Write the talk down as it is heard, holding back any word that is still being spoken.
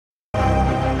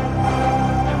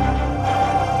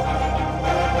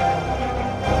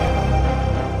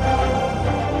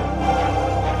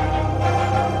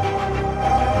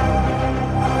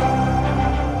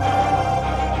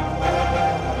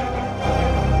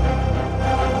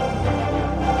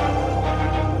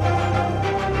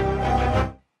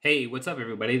what's up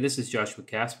everybody? This is Josh with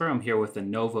Casper. I'm here with a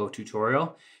Novo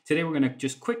tutorial. Today we're going to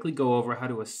just quickly go over how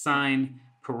to assign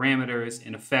parameters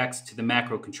and effects to the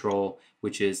macro control,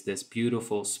 which is this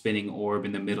beautiful spinning orb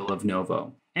in the middle of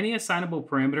Novo. Any assignable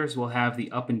parameters will have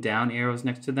the up and down arrows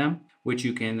next to them, which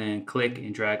you can then click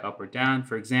and drag up or down.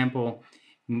 For example,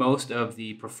 most of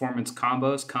the performance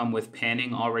combos come with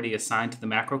panning already assigned to the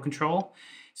macro control.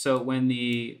 So when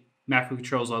the macro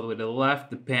controls all the way to the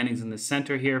left, the panning's in the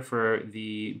center here for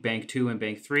the bank 2 and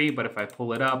bank 3, but if I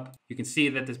pull it up, you can see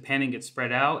that this panning gets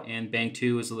spread out and bank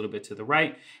 2 is a little bit to the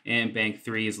right and bank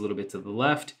 3 is a little bit to the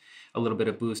left. A little bit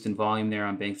of boost in volume there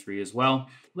on bank 3 as well.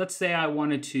 Let's say I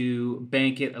wanted to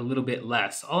bank it a little bit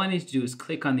less. All I need to do is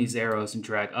click on these arrows and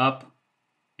drag up,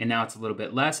 and now it's a little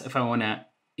bit less. If I want to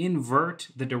invert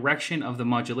the direction of the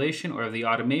modulation or the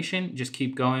automation, just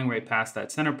keep going right past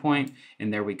that center point,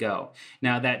 and there we go.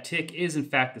 Now that tick is in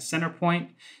fact the center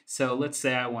point. So let's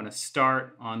say I want to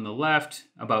start on the left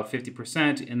about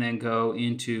 50% and then go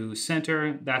into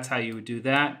center. That's how you would do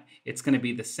that. It's going to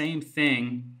be the same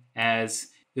thing as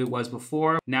it was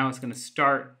before. Now it's going to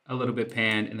start a little bit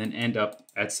panned and then end up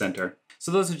at center.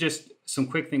 So those are just some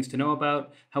quick things to know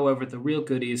about. However, the real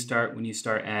goodies start when you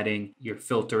start adding your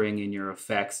filtering and your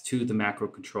effects to the macro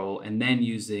control and then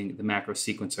using the macro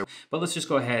sequencer. But let's just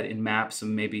go ahead and map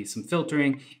maybe some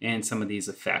filtering and some of these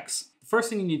effects. The first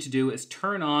thing you need to do is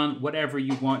turn on whatever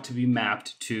you want to be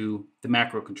mapped to the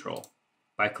macro control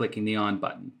by clicking the on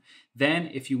button.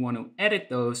 Then if you want to edit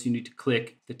those, you need to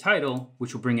click the title,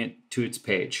 which will bring it to its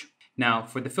page. Now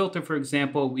for the filter, for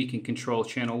example, we can control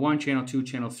channel 1, channel 2,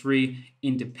 channel 3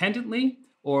 independently,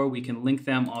 or we can link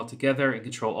them all together and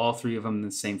control all three of them in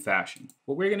the same fashion.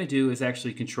 What we're going to do is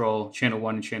actually control channel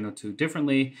 1 and channel 2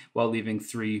 differently while leaving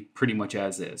 3 pretty much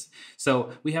as is.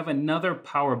 So we have another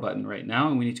power button right now,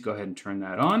 and we need to go ahead and turn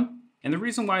that on. And the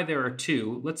reason why there are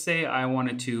two, let's say I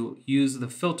wanted to use the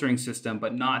filtering system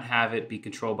but not have it be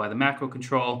controlled by the macro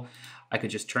control. I could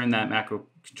just turn that macro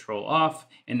control off,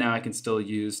 and now I can still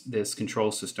use this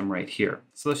control system right here.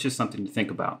 So that's just something to think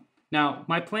about. Now,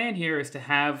 my plan here is to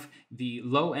have the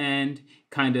low end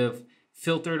kind of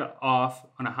filtered off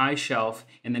on a high shelf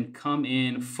and then come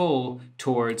in full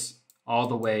towards all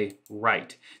the way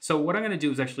right. So what I'm going to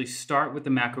do is actually start with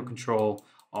the macro control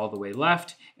all the way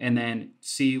left and then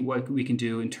see what we can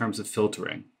do in terms of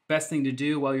filtering. Best thing to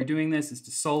do while you're doing this is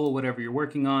to solo whatever you're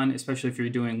working on, especially if you're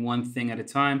doing one thing at a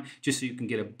time, just so you can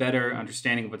get a better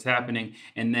understanding of what's happening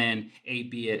and then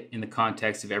A/B it in the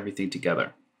context of everything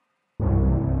together.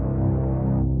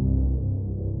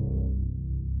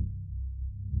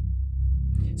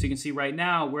 So you can see right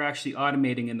now we're actually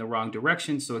automating in the wrong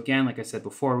direction. So again, like I said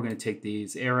before, we're going to take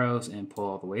these arrows and pull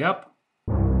all the way up.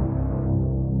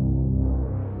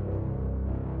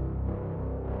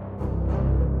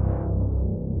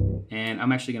 And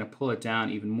I'm actually going to pull it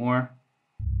down even more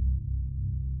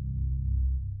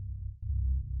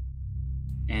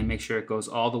and make sure it goes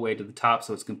all the way to the top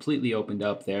so it's completely opened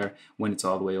up there when it's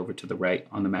all the way over to the right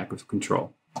on the macro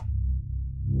control.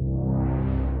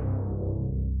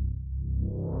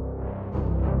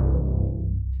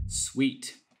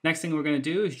 Sweet. Next thing we're going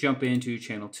to do is jump into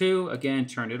channel 2. Again,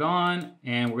 turn it on,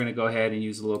 and we're going to go ahead and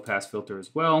use a low pass filter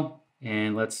as well.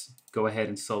 And let's go ahead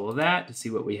and solo that to see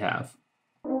what we have.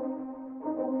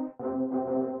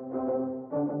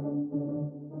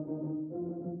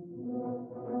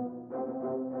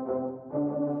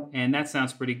 And that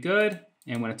sounds pretty good.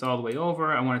 And when it's all the way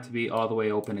over, I want it to be all the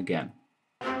way open again.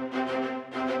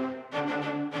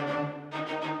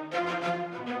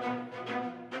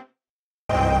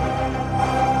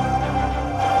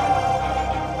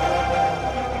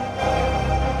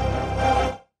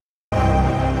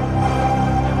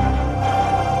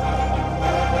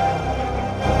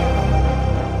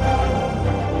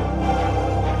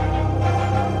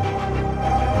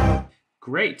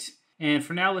 Great. And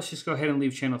for now, let's just go ahead and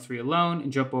leave channel 3 alone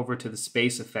and jump over to the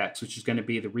space effects, which is going to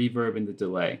be the reverb and the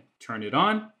delay. Turn it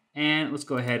on, and let's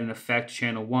go ahead and affect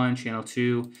channel 1, channel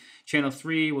 2. Channel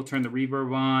 3, we'll turn the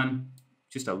reverb on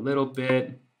just a little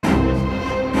bit.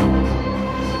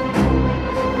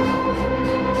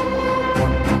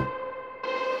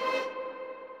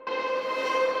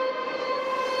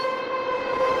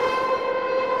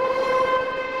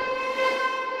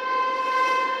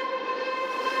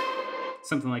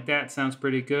 Something like that sounds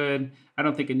pretty good. I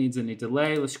don't think it needs any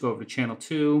delay. Let's go over to channel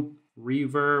 2,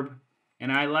 reverb.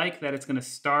 And I like that it's going to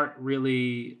start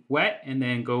really wet and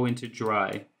then go into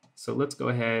dry. So let's go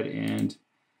ahead and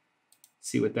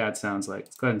see what that sounds like.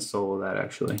 Let's go ahead and solo that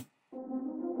actually.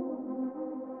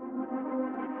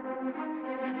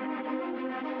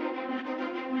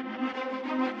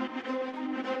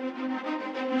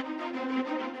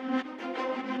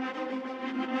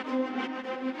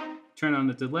 Turn on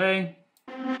the delay.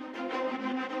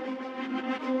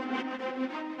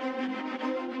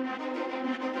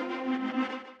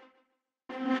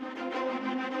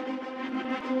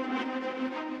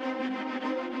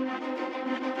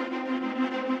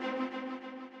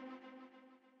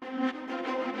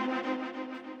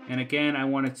 And again, I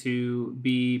want it to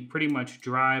be pretty much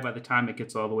dry by the time it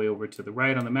gets all the way over to the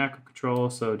right on the macro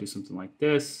control. So do something like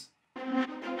this.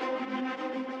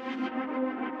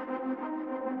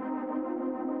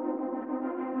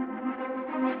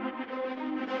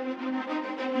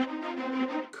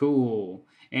 Cool.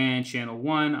 And channel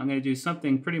 1, I'm going to do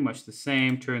something pretty much the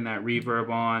same. Turn that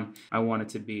reverb on. I want it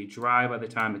to be dry by the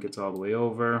time it gets all the way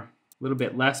over. A little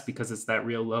bit less because it's that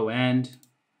real low end.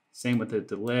 Same with the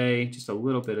delay, just a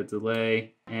little bit of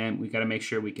delay. And we got to make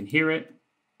sure we can hear it.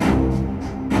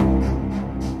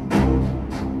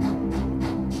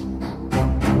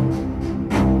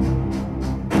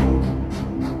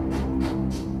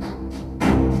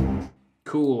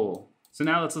 Cool. So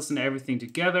now let's listen to everything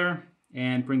together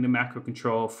and bring the macro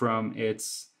control from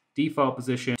its default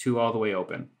position to all the way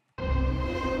open.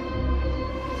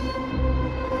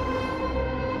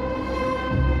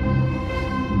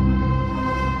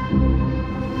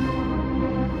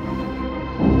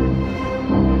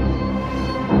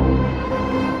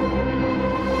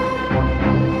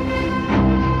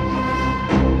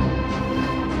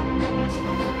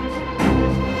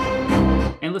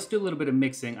 And let's do a little bit of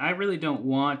mixing. I really don't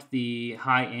want the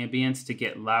high ambience to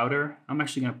get louder. I'm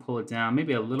actually going to pull it down,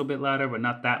 maybe a little bit louder, but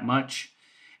not that much,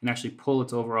 and actually pull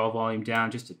its overall volume down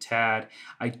just a tad.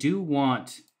 I do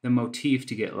want the motif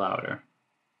to get louder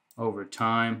over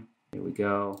time. Here we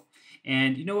go.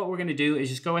 And you know what we're going to do is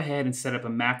just go ahead and set up a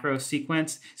macro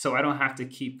sequence so I don't have to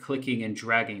keep clicking and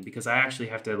dragging, because I actually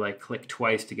have to like click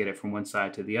twice to get it from one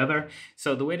side to the other.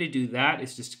 So the way to do that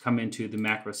is just to come into the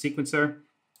macro sequencer,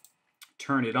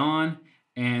 turn it on,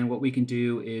 and what we can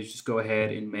do is just go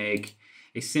ahead and make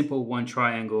a simple one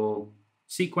triangle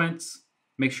sequence.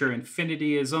 Make sure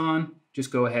infinity is on.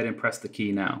 Just go ahead and press the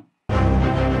key now.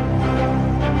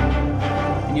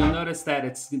 And you'll notice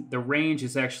that the range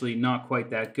is actually not quite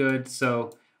that good.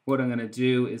 So what I'm going to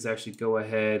do is actually go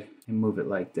ahead and move it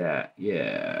like that.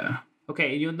 Yeah.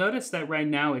 Okay, and you'll notice that right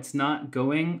now it's not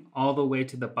going all the way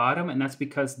to the bottom, and that's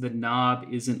because the knob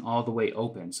isn't all the way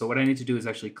open. So what I need to do is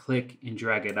actually click and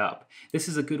drag it up. This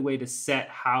is a good way to set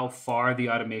how far the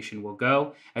automation will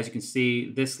go. As you can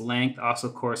see, this length also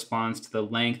corresponds to the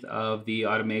length of the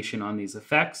automation on these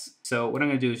effects. So what I'm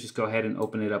going to do is just go ahead and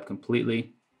open it up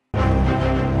completely.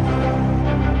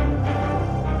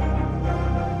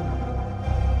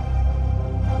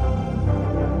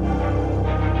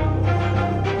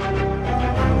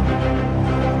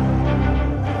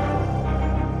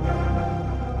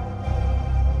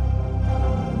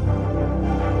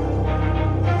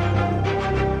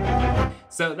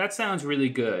 So that sounds really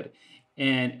good.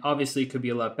 And obviously it could be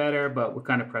a lot better, but we're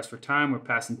kind of pressed for time. We're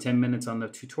passing 10 minutes on the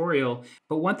tutorial.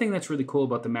 But one thing that's really cool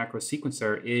about the macro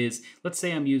sequencer is, let's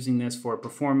say I'm using this for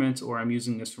performance or I'm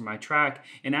using this for my track.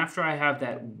 And after I have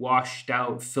that washed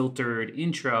out, filtered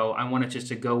intro, I want it just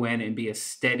to go in and be a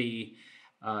steady,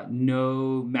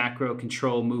 no macro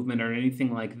control movement or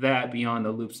anything like that beyond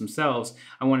the loops themselves.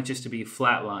 I want it just to be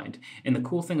flatlined. And the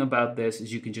cool thing about this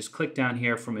is you can just click down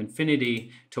here from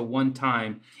infinity to one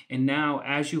time. And now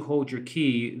as you hold your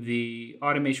key, the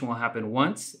automation will happen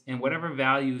once. And whatever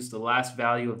value is the last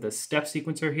value of the step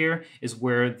sequencer here is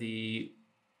where the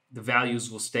values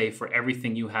will stay for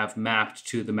everything you have mapped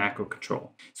to the macro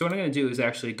control. So what I'm going to do is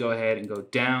actually go ahead and go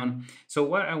down. So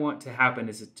what I want to happen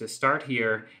is to start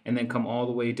here and then come all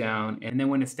the way down. And then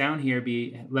when it's down here,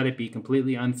 let it be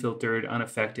completely unfiltered,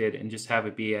 unaffected, and just have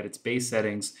it be at its base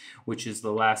settings, which is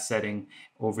the last setting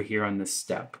over here on this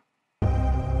step.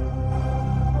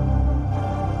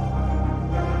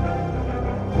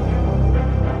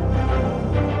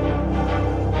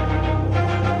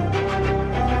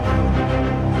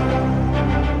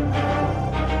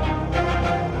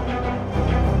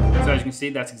 As you can see,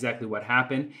 that's exactly what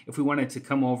happened. If we wanted to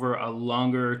come over a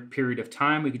longer period of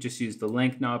time, we could just use the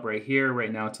length knob right here.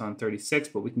 Right now it's on 36,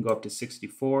 but we can go up to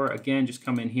 64. Again, just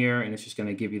come in here and it's just going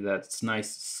to give you that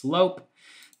nice slope.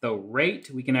 The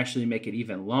rate, we can actually make it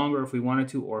even longer if we wanted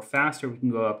to, or faster. We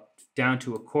can go up down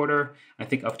to a quarter, I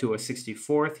think up to a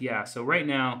 64th. Yeah, so right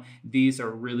now, these are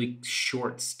really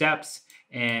short steps.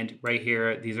 And right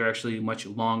here, these are actually much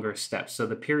longer steps. So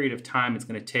the period of time it's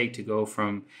going to take to go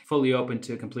from fully open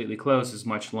to completely closed is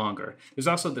much longer. There's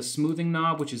also the smoothing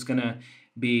knob, which is going to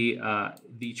be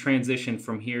the transition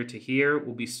from here to here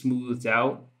will be smoothed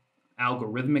out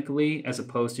algorithmically as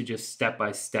opposed to just step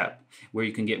by step, where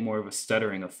you can get more of a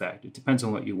stuttering effect. It depends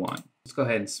on what you want. Let's go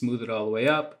ahead and smooth it all the way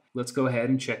up. Let's go ahead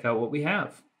and check out what we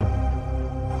have.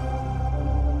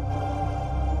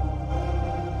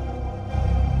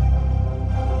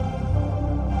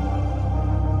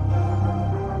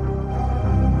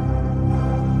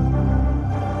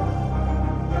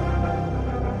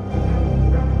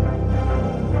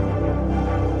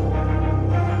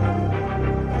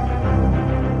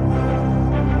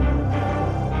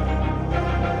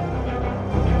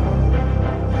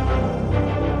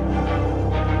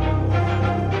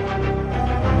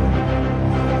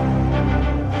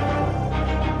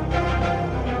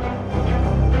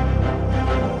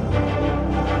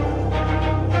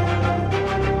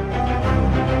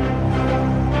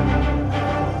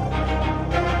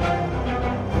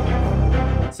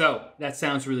 So that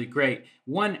sounds really great.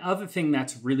 One other thing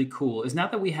that's really cool is now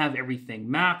that we have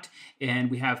everything mapped and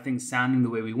we have things sounding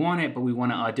the way we want it, but we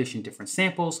want to audition different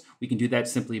samples, we can do that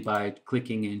simply by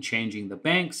clicking and changing the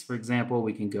banks. For example,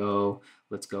 we can go,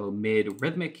 let's go mid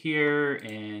rhythmic here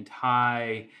and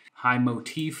high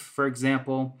motif, for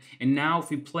example. And now if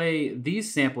we play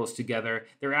these samples together,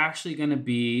 they're actually going to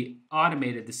be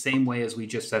automated the same way as we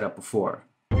just set up before.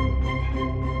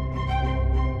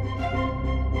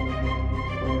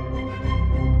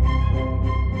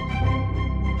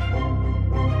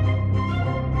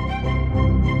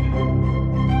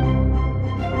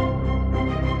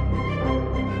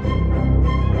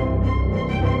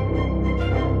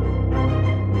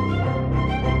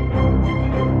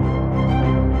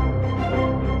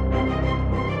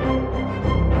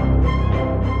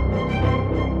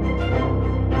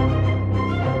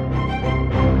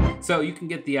 So you can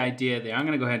get the idea there. I'm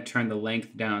going to go ahead and turn the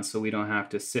length down so we don't have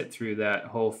to sit through that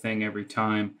whole thing every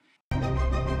time.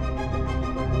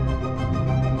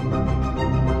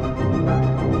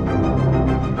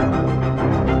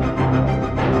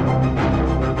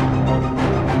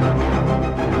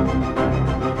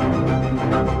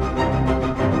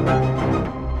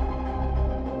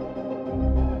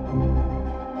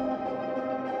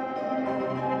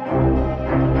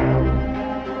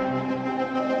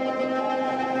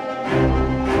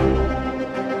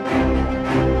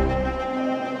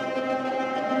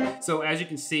 So as you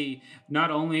can see,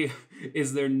 not only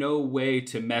is there no way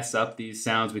to mess up these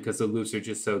sounds because the loops are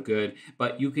just so good,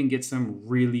 but you can get some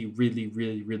really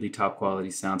top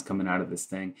quality sounds coming out of this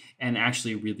thing, and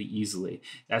actually really easily.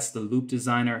 That's the loop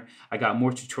designer. I got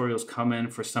more tutorials coming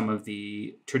for some of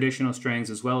the traditional strings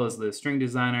as well as the string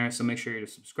designer, so make sure you're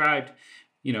subscribed.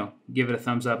 Give it a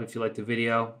thumbs up if you liked the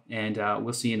video, and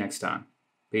we'll see you next time.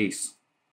 Peace.